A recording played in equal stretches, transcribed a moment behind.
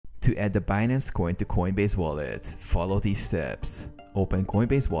To add the Binance coin to Coinbase wallet, follow these steps. Open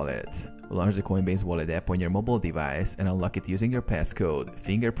Coinbase wallet. Launch the Coinbase wallet app on your mobile device and unlock it using your passcode,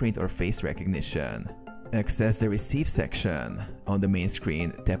 fingerprint or face recognition. Access the Receive section. On the main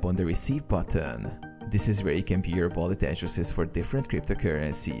screen, tap on the Receive button. This is where you can view your wallet addresses for different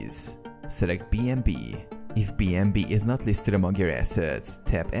cryptocurrencies. Select BNB. If BNB is not listed among your assets,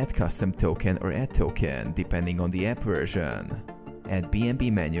 tap Add Custom Token or Add Token depending on the app version. Add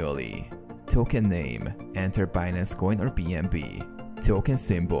BNB manually. Token name, enter Binance coin or BNB. Token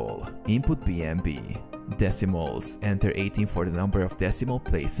symbol, input BNB. Decimals, enter 18 for the number of decimal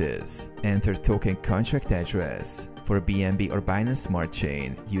places. Enter token contract address. For BNB or Binance Smart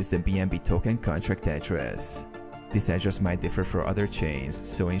Chain, use the BNB token contract address. This address might differ for other chains,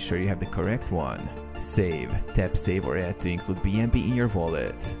 so ensure you have the correct one. Save. Tap Save or Add to include BNB in your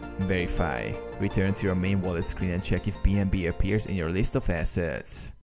wallet. Verify. Return to your main wallet screen and check if BNB appears in your list of assets.